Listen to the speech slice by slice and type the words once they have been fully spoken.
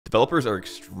Developers are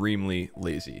extremely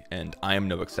lazy, and I am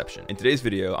no exception. In today's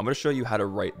video, I'm going to show you how to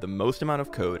write the most amount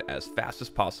of code as fast as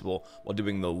possible while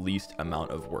doing the least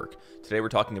amount of work. Today, we're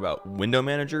talking about window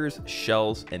managers,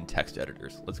 shells, and text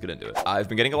editors. Let's get into it. I've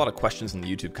been getting a lot of questions in the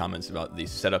YouTube comments about the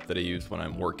setup that I use when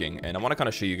I'm working, and I want to kind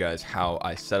of show you guys how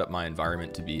I set up my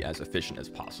environment to be as efficient as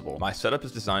possible. My setup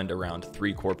is designed around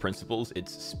three core principles.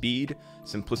 It's speed,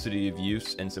 simplicity of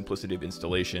use, and simplicity of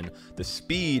installation. The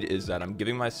speed is that I'm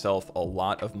giving myself a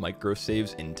lot of micro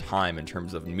saves in time in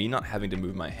terms of me not having to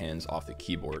move my hands off the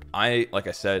keyboard. Like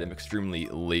I said, am extremely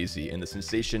lazy, and the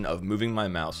sensation of moving my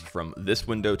mouse from this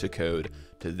window to code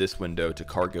to this window to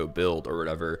cargo build or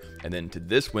whatever, and then to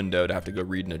this window to have to go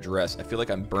read an address, I feel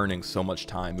like I'm burning so much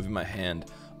time moving my hand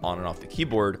on and off the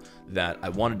keyboard that I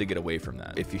wanted to get away from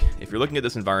that. If you're looking at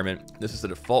this environment, this is the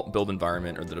default build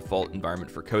environment or the default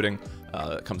environment for coding.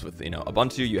 It comes with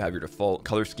Ubuntu. You have your default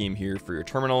color scheme here for your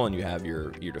terminal, and you have your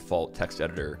default text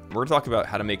editor. We're going to talk about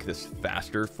how to make this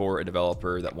faster for a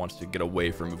developer that wants to get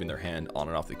away from moving their hand on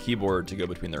and off the keyboard to go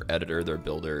between their editor, their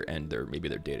builder, and maybe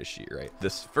their data sheet, right?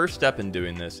 This first step in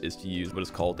doing this is to use what is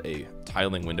called a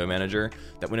tiling window manager.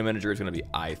 That window manager is going to be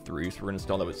i3, so we're going to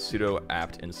install that with sudo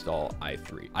apt install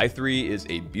i3. i3 is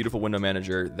a beautiful window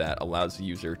manager that allows the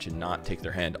user to not take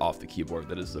their hand off the keyboard.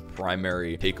 That is the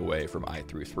primary takeaway from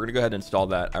i3. So we're gonna go ahead and install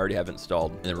that. I already have it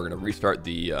installed, and then we're gonna restart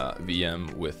the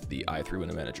VM with the i3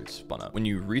 window manager spun up. When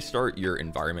you restart your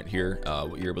environment here,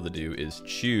 what you're able to do is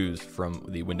choose from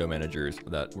the window managers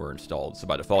that were installed. So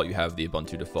by default, you have the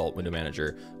Ubuntu default window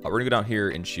manager. We're gonna go down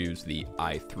here and choose the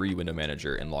i3 window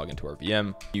manager and log into our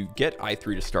VM. You get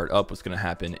i3 to start up. What's gonna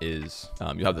happen is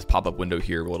you have this pop-up window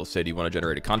here where it'll say, do you want to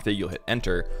generate a config? You'll hit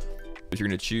enter. You're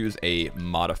going to choose a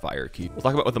modifier key. We'll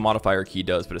talk about what the modifier key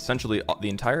does, but essentially the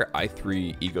entire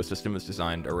i3 ecosystem is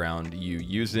designed around you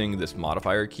using this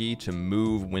modifier key to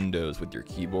move windows with your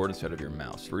keyboard instead of your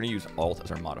mouse. We're going to use Alt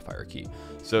as our modifier key.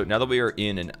 So now that we are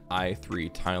in an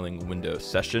i3 tiling window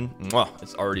session,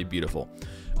 it's already beautiful.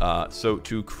 So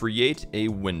to create a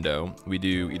window, we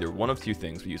do either one of two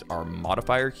things. We use our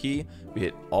modifier key. We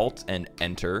hit Alt and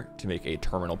Enter to make a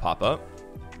terminal pop up.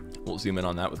 We'll zoom in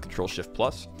on that with Control-Shift+.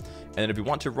 And then if we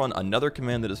want to run another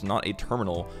command that is not a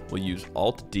terminal, we'll use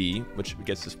Alt-D, which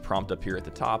gets this prompt up here at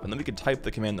the top, and then we can type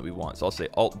the command that we want. So I'll say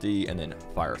Alt-D and then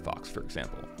Firefox, for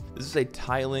example. This is a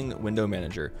tiling window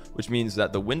manager, which means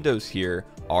that the windows here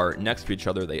are next to each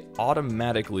other. They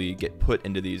automatically get put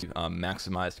into these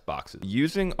maximized boxes.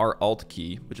 Using our Alt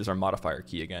key, which is our modifier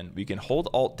key again, we can hold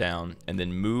Alt down and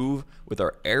then move with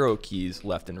our arrow keys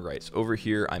left and right. So over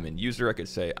here, I'm in user. I could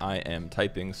say I am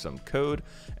typing some code,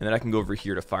 and then I can go over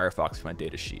here to Firefox for my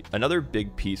data sheet. Another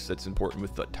big piece that's important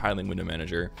with the tiling window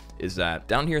manager is that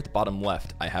down here at the bottom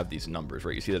left, I have these numbers,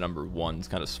 right? You see the number 1 is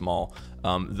kind of small.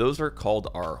 Those are called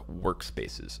our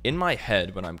workspaces. In my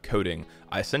head, when I'm coding,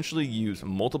 I essentially use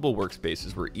multiple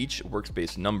workspaces where each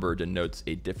workspace number denotes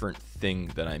a different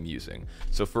thing that I'm using.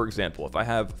 So for example, if I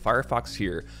have Firefox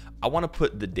here, I want to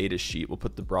put the data sheet, we'll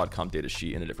put the Broadcom data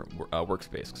sheet in a different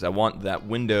workspace, because I want that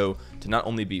window to not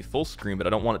only be full screen, but I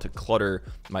don't want it to clutter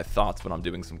my thoughts when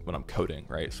I'm coding,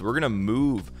 right? So we're going to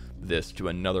move this to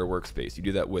another workspace. You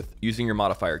do that with using your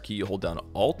modifier key. You hold down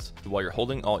Alt. While you're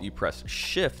holding Alt, you press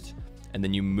Shift, and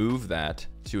then you move that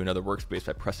to another workspace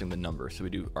by pressing the number. So we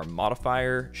do our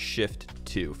modifier Shift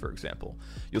 2, for example.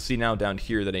 You'll see now down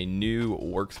here that a new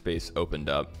workspace opened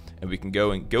up, and we can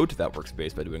go to that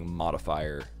workspace by doing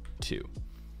modifier 2.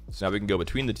 So now we can go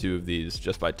between the two of these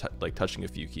just by touching a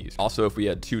few keys. Also, if we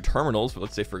had two terminals,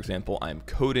 let's say for example, I'm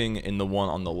coding in the one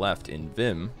on the left in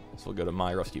Vim. So we'll go to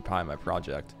my Rusty Pi, my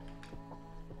project.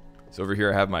 So over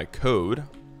here I have my code,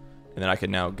 and then I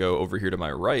can now go over here to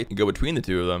my right and go between the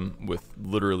two of them with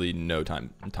literally no time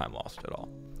lost at all.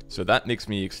 So that makes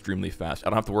me extremely fast. I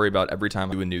don't have to worry about every time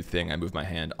I do a new thing, I move my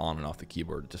hand on and off the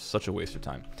keyboard. Just such a waste of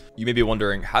time. You may be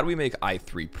wondering, how do we make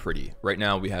i3 pretty? Right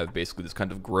now, we have basically this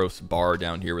kind of gross bar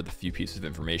down here with a few pieces of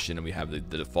information, and we have the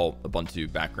default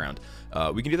Ubuntu background.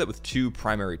 We can do that with two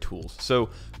primary tools. So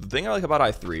the thing I like about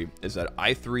i3 is that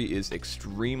i3 is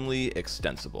extremely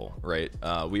extensible, right?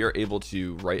 We are able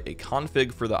to write a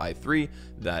config for the i3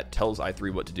 that tells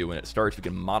i3 what to do when it starts. We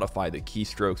can modify the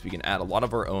keystrokes. We can add a lot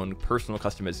of our own personal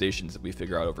customizations that we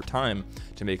figure out over time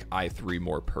to make i3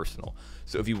 more personal.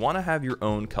 So if you want to have your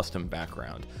own custom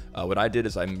background, what I did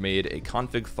is I made a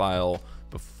config file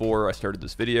before I started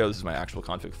this video. This is my actual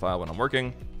config file when I'm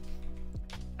working.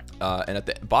 And at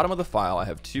the bottom of the file, I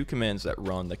have two commands that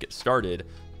run that get started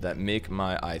that make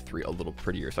my i3 a little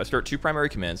prettier. So I start two primary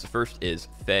commands. The first is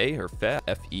feh, or feh,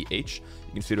 F-E-H.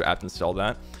 You can sudo apt install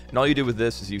that. And all you do with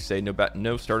this is you say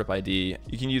no startup ID.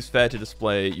 You can use feh to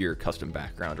display your custom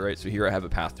background, right? So here I have a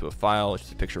path to a file. It's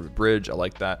just a picture of a bridge. I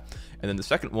like that. And then the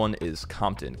second one is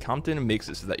Compton. Compton makes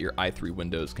it so that your i3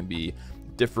 windows can be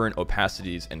different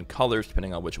opacities and colors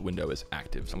depending on which window is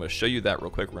active. So I'm going to show you that real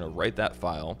quick. We're going to write that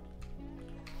file.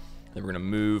 Then we're going to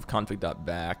move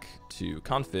config.back to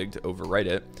config to overwrite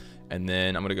it. And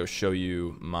then I'm going to go show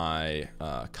you my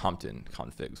Compton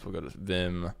configs. We'll go to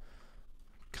vim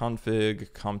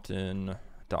config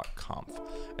compton.conf.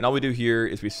 And all we do here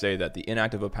is we say that the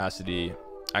inactive opacity,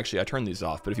 actually I turned these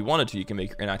off, but if you wanted to, you can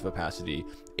make your inactive opacity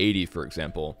 80, for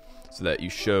example, so that you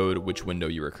showed which window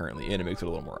you were currently in. It makes it a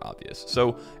little more obvious.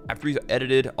 So after we've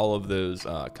edited all of those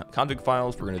config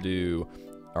files, we're going to do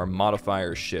our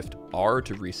modifier shift R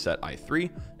to reset i3,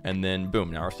 and then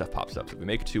boom, now our stuff pops up. So if we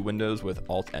make two windows with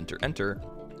alt enter enter,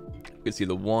 you can see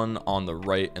the one on the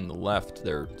right and the left,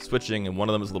 they're switching, and one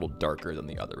of them is a little darker than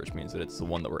the other, which means that it's the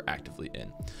one that we're actively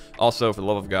in. Also, for the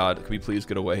love of God, could we please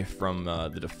get away from the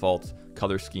default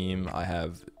color scheme? I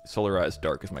have Solarized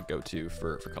Dark as my go-to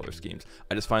for color schemes.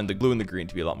 I just find the blue and the green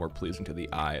to be a lot more pleasing to the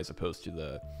eye as opposed to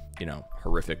the, you know,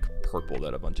 horrific purple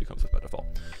that Ubuntu comes with by default.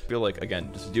 I feel like, again,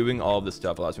 just doing all of this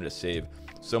stuff allows me to save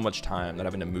so much time, not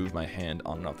having to move my hand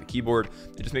on and off the keyboard.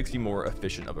 It just makes you more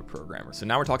efficient of a programmer. So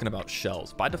now we're talking about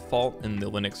shells. By default in the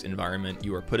Linux environment,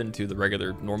 you are put into the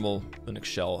regular normal Linux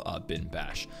shell bin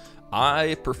bash.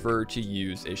 I prefer to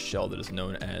use a shell that is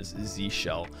known as Z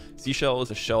shell. Z shell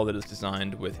is a shell that is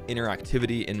designed with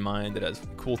interactivity in mind, that has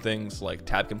cool things like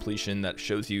tab completion that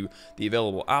shows you the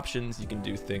available options. You can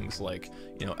do things like,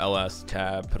 you know, ls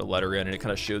tab, put a letter in, and it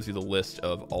kind of shows you the list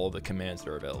of all of the commands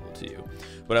that are available to you.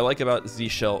 What I like about Z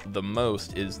shell the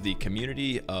most is the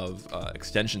community of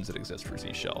extensions that exist for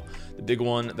Z shell. The big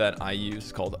one that I use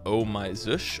is called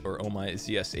OhmyZsh, or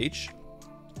OhmyZsh.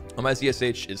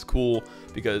 OhmyZsh is cool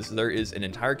because there is an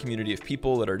entire community of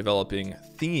people that are developing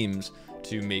themes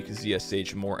to make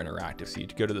ZSH more interactive. So you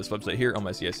go to this website here,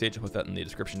 OhmyZsh, I'll put that in the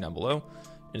description down below.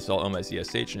 Install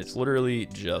OhmyZsh, and it's literally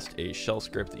just a shell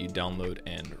script that you download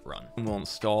and run. And we'll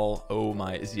install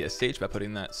OhmyZsh by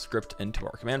putting that script into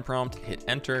our command prompt, hit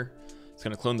enter. It's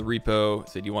going to clone the repo,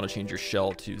 say, do you want to change your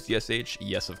shell to ZSH?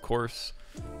 Yes, of course.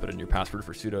 Put in your password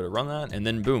for sudo to run that, and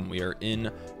then boom, we are in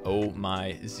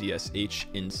OhmyZsh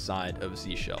inside of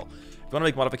Z shell. If you want to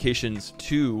make modifications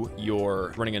to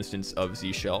your running instance of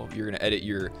Z shell, you're going to edit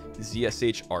your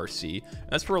ZSH RC, and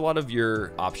that's where a lot of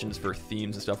your options for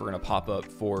themes and stuff are going to pop up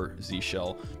for Z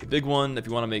shell. The big one, if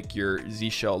you want to make your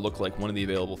Z shell look like one of the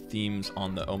available themes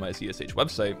on the OhmyZsh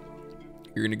website,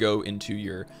 you're going to go into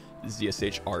your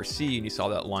ZSH RC, and you saw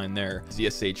that line there,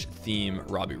 ZSH theme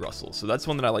Robbie Russell. So that's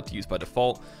one that I like to use by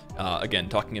default. Again,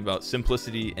 talking about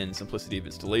simplicity and simplicity of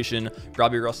installation,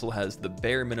 Robbie Russell has the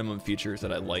bare minimum features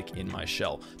that I like in my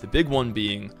shell. The big one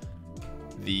being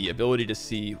the ability to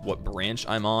see what branch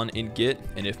I'm on in Git,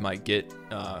 and if my Git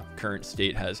current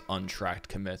state has untracked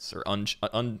commits or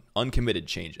uncommitted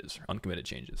changes.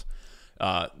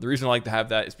 The reason I like to have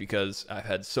that is because I've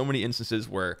had so many instances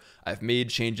where I've made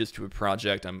changes to a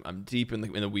project, I'm deep in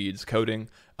the weeds coding,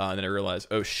 and then I realize,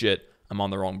 oh shit, I'm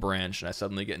on the wrong branch, and I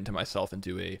suddenly get into myself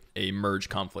into a merge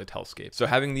conflict hellscape. So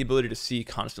having the ability to see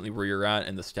constantly where you're at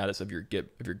and the status of your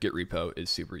Git repo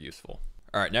is super useful.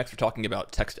 All right, next we're talking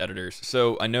about text editors.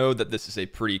 So I know that this is a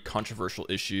pretty controversial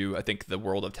issue. I think the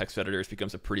world of text editors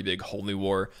becomes a pretty big holy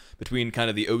war between kind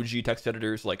of the OG text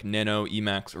editors like Nano,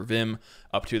 Emacs, or Vim,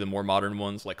 up to the more modern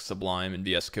ones like Sublime and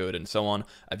VS Code and so on.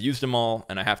 I've used them all,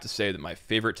 and I have to say that my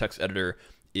favorite text editor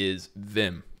is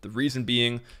Vim. The reason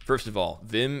being, first of all,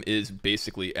 Vim is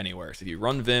basically anywhere. So if you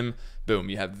run Vim, boom,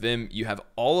 you have Vim. You have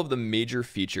all of the major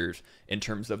features in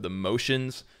terms of the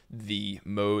motions, the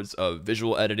modes of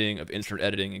visual editing, of instrument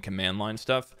editing, and command line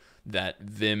stuff that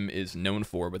Vim is known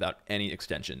for without any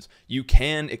extensions. You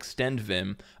can extend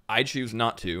Vim. I choose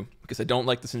not to because I don't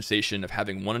like the sensation of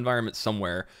having one environment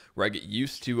somewhere where I get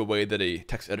used to a way that a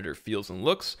text editor feels and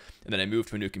looks, and then I move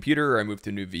to a new computer or I move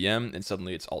to a new VM, and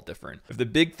suddenly it's all different. If the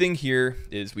big thing here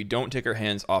is we don't take our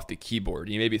hands off the keyboard.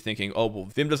 You may be thinking, oh, well,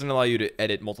 Vim doesn't allow you to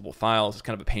edit multiple files. It's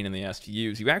kind of a pain in the ass to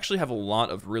use. You actually have a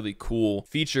lot of really cool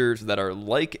features that are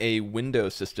like a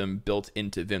Windows system built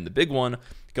into Vim. The big one,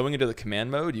 going into the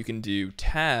command mode, you can do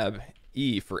Tab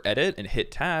E for edit and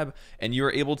hit tab, and you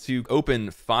are able to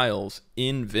open files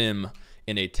in Vim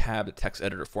in a tab text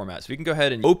editor format. So you can go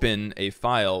ahead and open a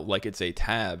file like it's a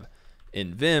tab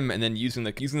in Vim, and then using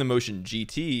the motion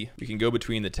GT, we can go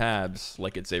between the tabs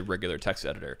like it's a regular text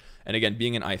editor. And again,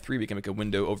 being in i3, we can make a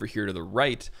window over here to the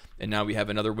right, and now we have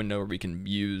another window where we can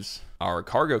use our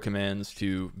cargo commands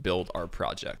to build our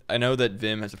project. I know that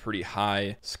Vim has a pretty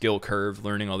high skill curve,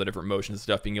 learning all the different motions and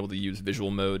stuff, being able to use visual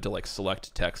mode to like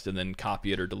select text and then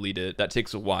copy it or delete it. That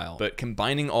takes a while. But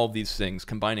combining all of these things,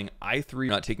 combining i3,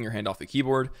 not taking your hand off the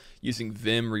keyboard, using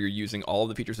Vim where you're using all of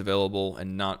the features available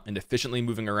and efficiently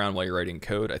moving around while you're writing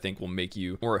code, I think will make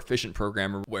you a more efficient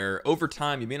programmer, where over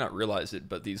time, you may not realize it,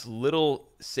 but these little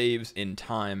saves in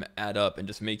time add up and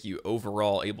just make you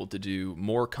overall able to do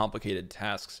more complicated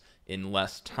tasks in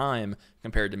less time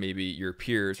compared to maybe your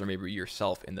peers or maybe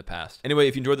yourself in the past. Anyway,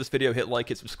 if you enjoyed this video, hit like,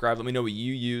 hit subscribe. Let me know what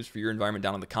you use for your environment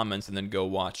down in the comments, and then go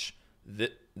watch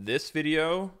this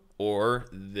video or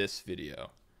this video.